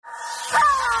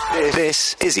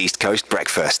This is East Coast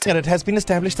Breakfast. And it has been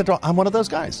established that I'm one of those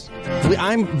guys.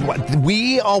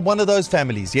 We are one of those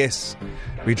families, yes.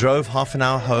 We drove half an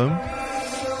hour home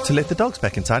to let the dogs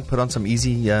back inside, put on some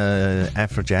easy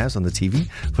Afro jazz on the TV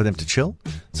for them to chill,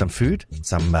 some food,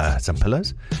 some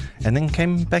pillows, and then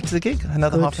came back to the gig,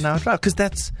 another half an hour drive, because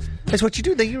that's what you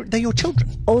do. They're your children.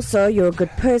 Also, you're a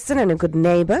good person and a good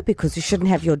neighbor, because you shouldn't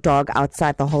have your dog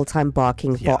outside the whole time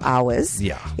barking for hours.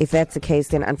 Yeah. If that's the case,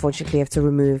 then unfortunately you have to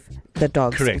remove the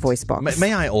dog's voice box.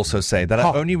 May I also say that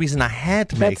the only reason I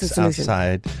had Max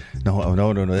outside... No,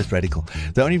 that's radical.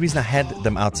 The only reason I had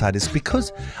them outside is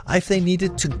because if they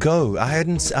needed to go, I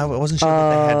wasn't sure that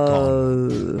they had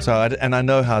gone. So, I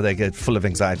know how they get full of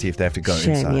anxiety if they have to go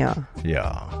inside.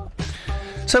 Yeah.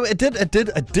 So it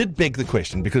did beg the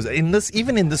question, because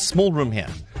even in this small room here,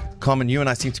 Carmen, you and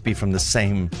I seem to be from the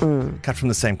same, cut from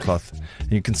the same cloth.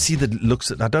 And you can see the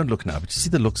looks. I don't look now, but you see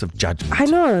the looks of judgment. I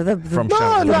know. I'm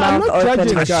not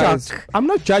judging, guys. I'm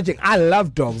not judging. I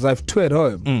love dogs. I have two at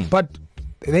home, but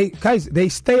they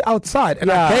stay outside, and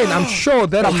again, I'm sure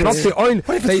that I'm not the only.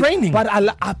 What if it's raining? But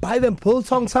I buy them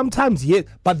Pilsong sometimes, yes.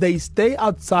 But they stay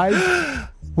outside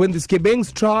when the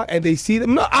skibangs try, and they see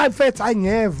them. No, I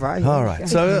never. All right.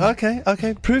 So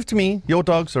okay. Prove to me your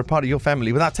dogs are a part of your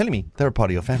family without telling me they're a part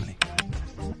of your family.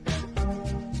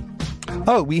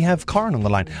 Oh, we have Karen on the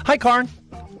line. Hi, Karen.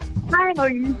 Hi, how are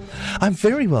you? I'm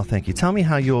very well, thank you. Tell me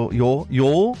how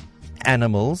your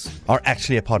animals are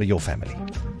actually a part of your family.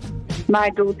 My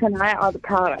daughter and I are the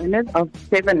proud owners of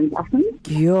 7 Dachshunds.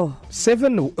 Yo.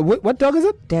 7? What dog is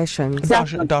it? Dachshund.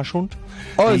 Dachshund.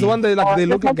 Oh, it's the one they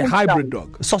look like a hybrid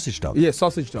dog. Sausage dog. Yeah,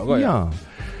 sausage dog. Oh, yeah.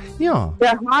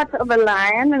 The heart of a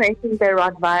lion, and they think they're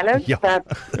Rottweilers. Yeah. But,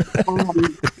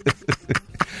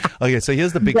 Okay, so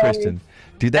here's the big question.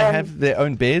 Do they have their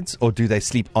own beds, or do they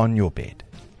sleep on your bed?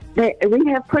 we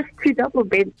have pushed 2 double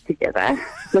beds together.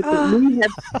 Because we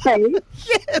have space.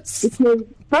 Yes. Because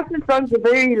sausage dogs are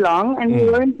very long, and they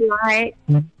won't lie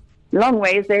long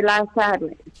ways. They lie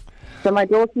sideways. So my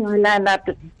daughter and I land up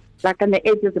like on the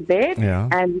edge of the bed,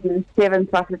 and the 7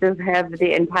 sausages have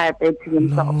the entire bed to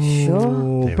themselves.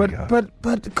 Sure.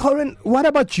 But Corinne, what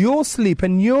about your sleep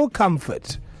and your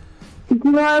comfort?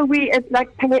 No, it's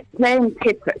like playing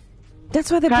Tetris. That's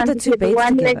why they put the 2 beds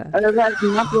one together. leg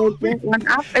over, one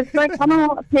up. It's like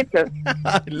Tetris.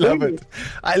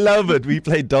 I love it. We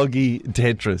play doggy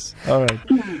Tetris. All right.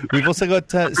 We've also got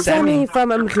Sammy Sammy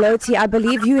from Mgloti. I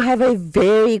believe you have a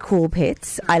very cool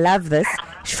pet. I love this.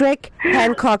 Shrek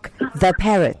Hancock the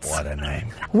parrot. What a name.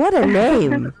 What a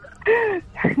name.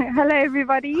 Hello,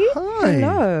 everybody. Hi.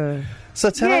 Hello. So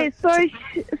tell us. So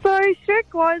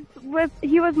Shrek was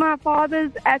my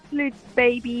father's absolute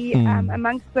baby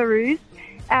amongst the roost.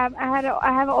 I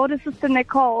have an older sister,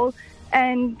 Nicole,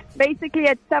 and basically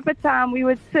at supper time we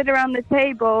would sit around the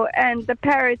table, and the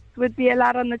parrots would be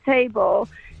allowed on the table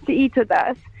to eat with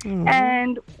us.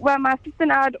 And my sister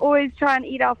and I would always try and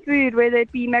eat our food, whether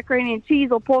it be macaroni and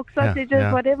cheese or pork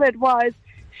sausages, whatever it was.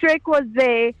 Shrek was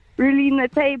there, ruling the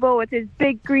table with his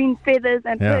big green feathers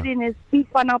and putting his feet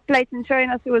on our plates and showing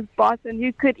us who was boss and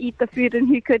who could eat the food and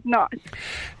who could not.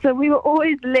 So we were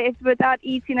always left without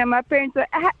eating, and my parents were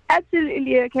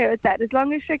absolutely okay with that. As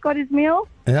long as Shrek got his meal,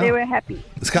 they were happy.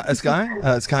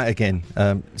 Sky again.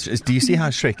 Do you see how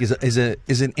Shrek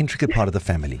is an intricate part of the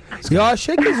family? Yeah,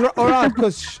 Shrek is alright,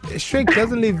 because Shrek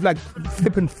doesn't leave like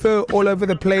flipping fur all over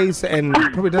the place, and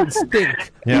probably doesn't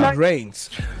stink when it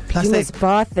rains. Plus You must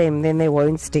bath them, then they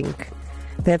won't stink.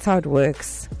 That's how it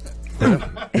works.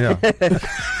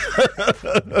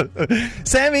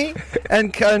 Sammy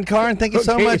and Karen, thank you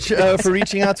so much for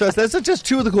reaching out to us. Those are just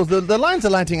 2 of the calls. The lines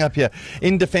are lighting up here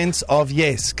in defense of,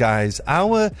 yes, guys,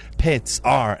 our pets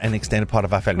are an extended part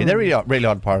of our family. They really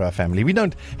are part of our family. We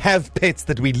don't have pets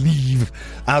that we leave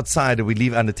outside or we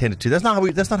leave unattended to. That's not how we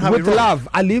roll. With love,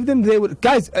 I leave them there with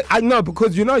guys. I know,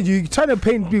 because you're trying to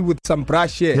paint me with some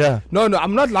brush here. Yeah. No,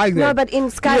 I'm not like that. No, but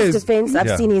in Sky's defense,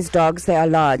 I've seen his dogs. They are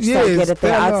large. So I get it.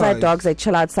 They're outside dogs. They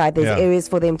chill outside. There's areas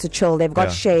for them to chill. They've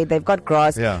got shade. They've got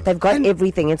grass. They've got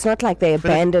everything. It's not like they're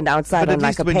abandoned outside on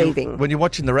like a paving. When you're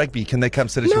watching the rugby, can they come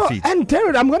sit at your feet? And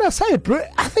Darren, I'm going to say it, bro.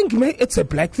 I think it's a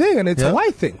black thing and it's a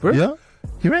white thing, bro. Yeah?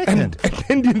 You reckon? And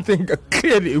then you think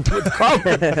clearly it would come.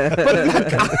 But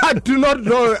I do not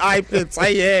know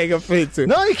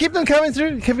No, you keep them coming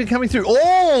through. Keep them coming through.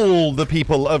 All the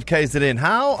people of KZN,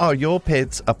 how are your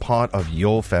pets a part of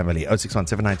your family? 061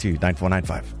 792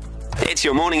 9495. It's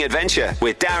your morning adventure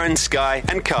with Darren, Sky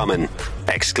and Carmen.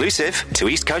 Exclusive to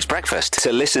East Coast Breakfast.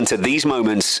 To listen to these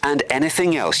moments and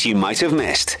anything else you might have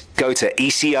missed, go to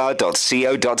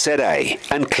ecr.co.za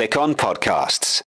and click on podcasts.